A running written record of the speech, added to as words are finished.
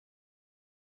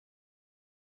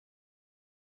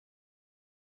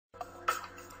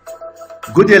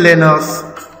Good day, learners.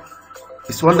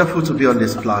 It's wonderful to be on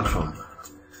this platform.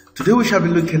 Today we shall be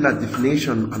looking at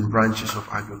definition and branches of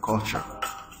agriculture.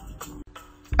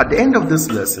 At the end of this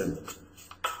lesson,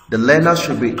 the learners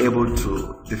should be able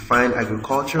to define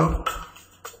agriculture,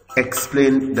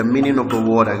 explain the meaning of the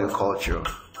word agriculture,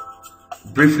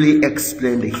 briefly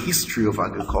explain the history of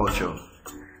agriculture,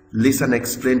 list and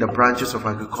explain the branches of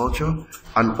agriculture,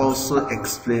 and also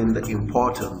explain the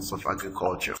importance of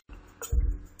agriculture.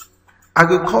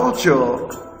 Agriculture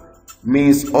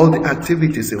means all the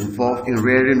activities involved in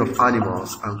rearing of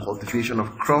animals and cultivation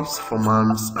of crops for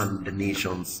man's and the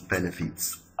nation's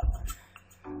benefits.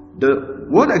 The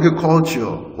word agriculture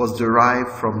was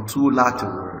derived from two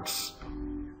Latin words,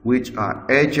 which are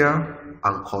agere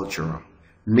and cultura,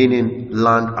 meaning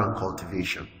land and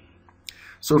cultivation.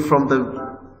 So from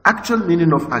the actual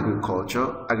meaning of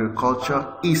agriculture,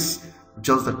 agriculture is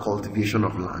just the cultivation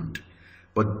of land.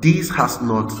 But this has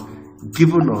not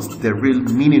given us the real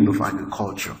meaning of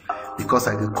agriculture, because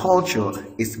agriculture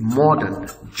is more than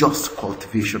just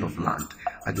cultivation of land.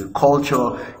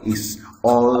 Agriculture is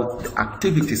all the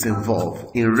activities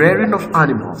involved in rearing of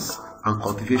animals and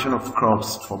cultivation of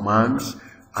crops for man's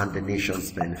and the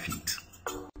nation's benefit.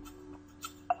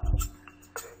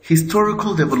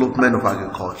 Historical development of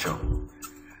agriculture.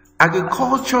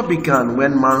 Agriculture began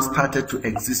when man started to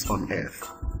exist on earth.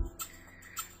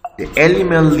 The early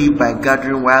men lived by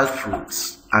gathering wild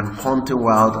fruits and hunting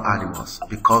wild animals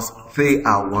because they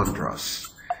are wondrous.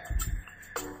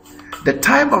 The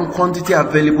type and quantity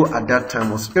available at that time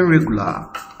was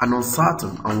irregular and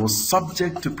uncertain and was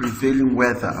subject to prevailing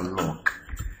weather and luck.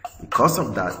 Because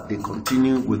of that, they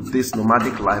continued with this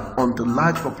nomadic life until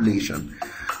large population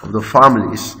of the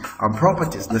families and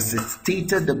properties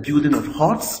necessitated the building of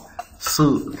huts.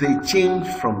 So they changed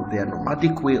from their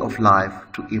nomadic way of life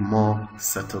to a more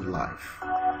settled life.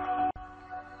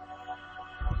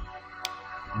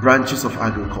 Branches of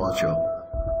agriculture.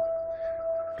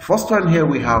 The first one here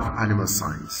we have animal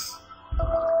science.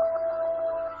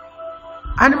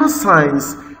 Animal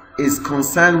science is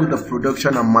concerned with the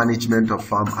production and management of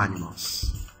farm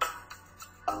animals.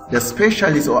 The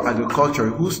specialist or agriculture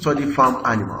who study farm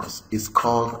animals is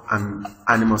called an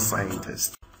animal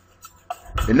scientist.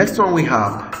 The next one we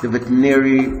have the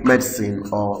veterinary medicine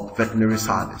or veterinary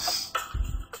service.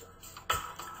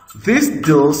 This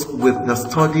deals with the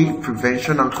study,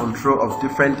 prevention and control of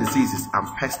different diseases and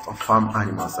pests of farm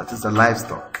animals, that is the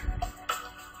livestock.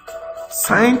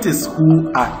 Scientists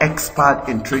who are expert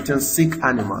in treating sick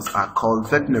animals are called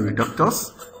veterinary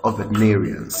doctors or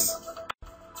veterinarians.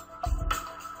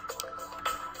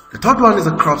 The third one is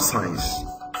the crop science.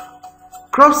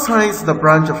 Crop science is the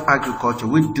branch of agriculture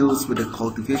which deals with the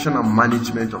cultivation and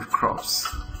management of crops.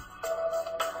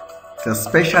 The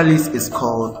specialist is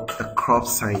called a crop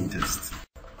scientist.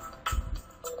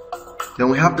 Then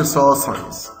we have the soil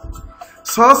science.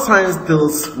 Soil science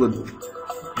deals with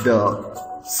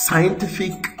the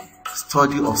scientific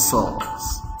study of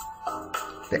soils.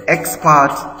 The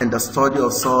expert in the study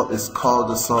of soil is called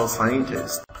the soil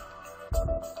scientist.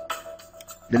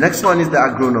 The next one is the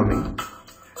agronomy.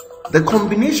 The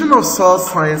combination of soil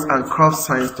science and crop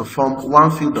science to form one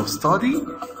field of study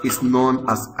is known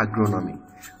as agronomy.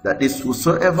 That is,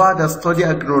 whosoever that study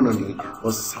agronomy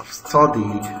will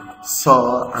study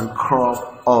soil and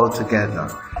crop all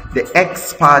together. The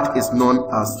expert is known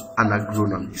as an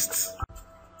agronomist.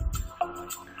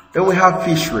 Then we have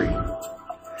fishery.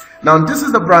 Now this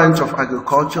is the branch of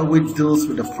agriculture which deals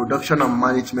with the production and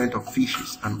management of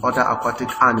fishes and other aquatic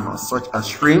animals such as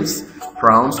shrimps,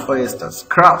 prawns, oysters,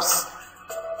 crabs,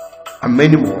 and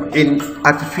many more in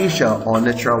artificial or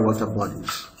natural water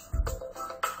bodies.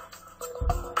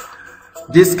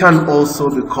 This can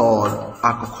also be called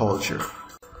aquaculture.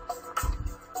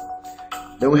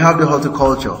 Then we have the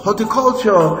horticulture.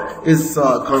 Horticulture is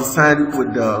concerned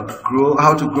with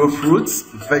how to grow fruits,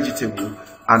 vegetables,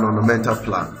 and ornamental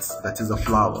plants, that is the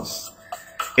flowers.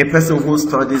 A person who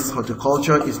studies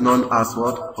horticulture is known as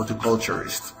what?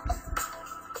 Horticulturist.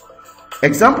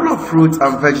 Example of fruits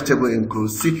and vegetables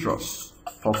include citrus,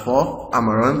 pawpaw,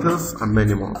 amaranthus, and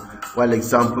many more. While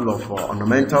example of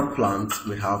ornamental plants,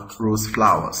 we have rose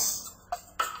flowers.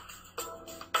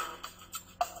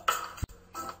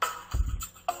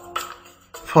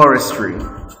 Forestry.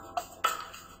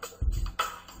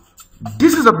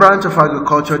 This is a branch of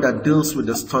agriculture that deals with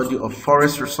the study of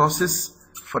forest resources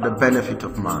for the benefit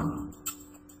of man.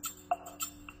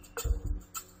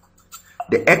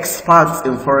 The experts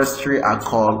in forestry are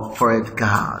called forest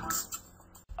guards.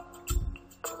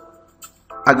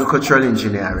 Agricultural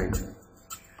engineering.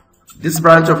 This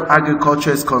branch of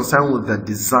agriculture is concerned with the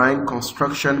design,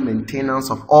 construction,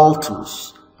 maintenance of all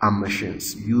tools and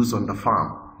machines used on the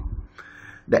farm.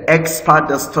 The expert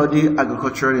that study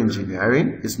agricultural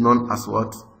engineering is known as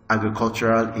what?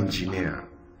 Agricultural engineer.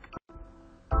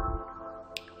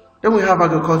 Then we have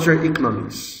agricultural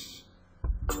economics.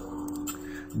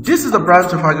 This is the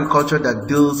branch of agriculture that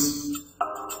deals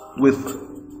with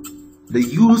the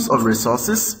use of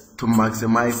resources to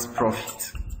maximize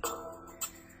profit.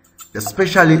 The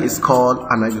specialist is called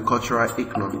an agricultural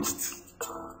economist.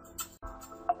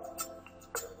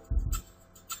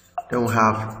 Then we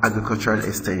have agricultural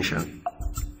extension.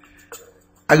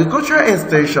 Agricultural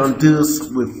extension deals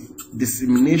with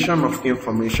dissemination of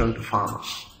information to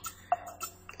farmers.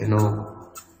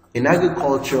 In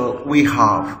agriculture, we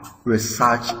have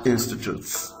research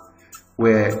institutes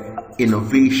where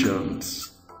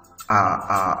innovations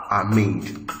are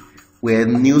made, where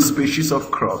new species of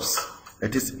crops,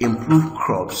 that is improved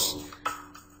crops,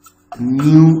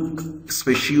 new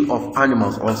species of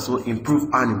animals, also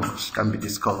improved animals, can be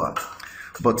discovered.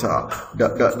 But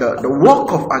the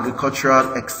work of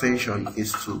agricultural extension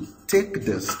is to take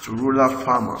this to rural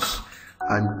farmers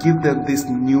and give them this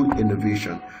new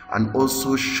innovation, and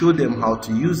also show them how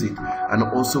to use it, and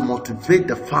also motivate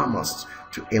the farmers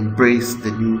to embrace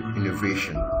the new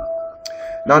innovation.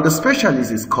 Now the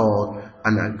specialist is called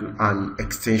an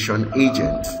extension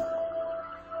agent.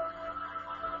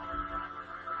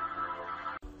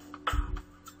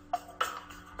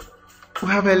 We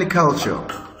have heliculture.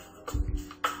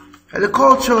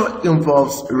 Heliculture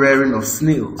involves rearing of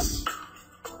snails.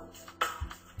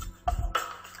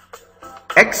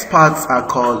 Experts are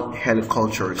called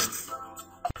heliculturists.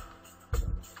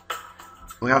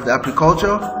 We have the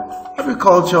apiculture.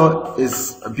 Apiculture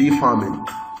is bee farming.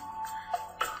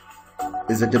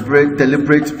 It's a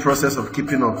deliberate process of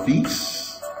keeping of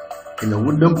bees in the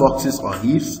wooden boxes or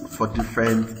hives for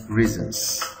different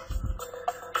reasons.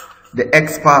 The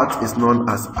expert is known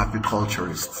as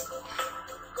apiculturist.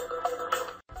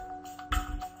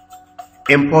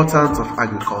 Importance of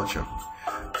agriculture.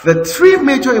 The three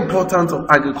major importance of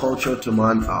agriculture to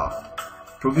man are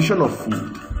provision of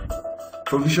food,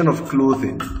 provision of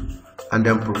clothing, and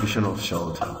then provision of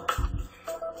shelter.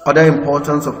 Other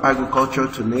importance of agriculture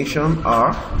to nation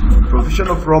are provision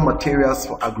of raw materials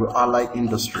for agro-allied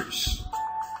industries,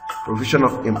 provision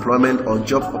of employment or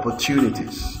job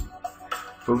opportunities,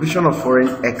 provision of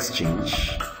foreign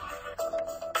exchange.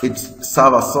 It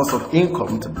serves as a source of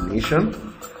income to the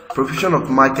nation, provision of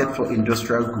market for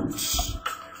industrial goods,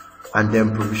 and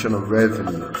then provision of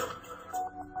revenue.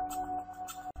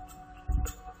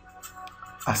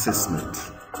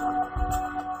 Assessment.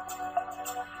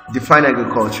 Define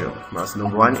agriculture. That's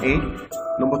number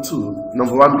 1A. Number 2.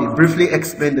 Number 1B. Briefly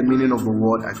explain the meaning of the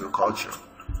word agriculture.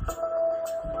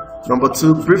 Number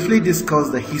 2. Briefly discuss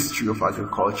the history of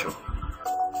agriculture.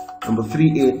 Number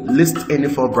 3A. List any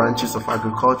 4 branches of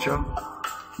agriculture.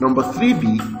 Number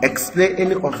 3B. Explain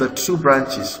any of the 2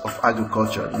 branches of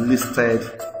agriculture listed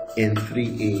in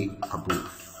 3A above.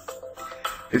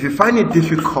 If you find it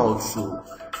difficult to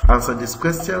answer these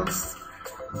questions,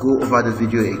 go over the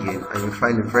video again and you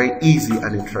find it very easy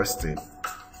and interesting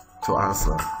to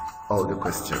answer all the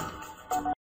questions.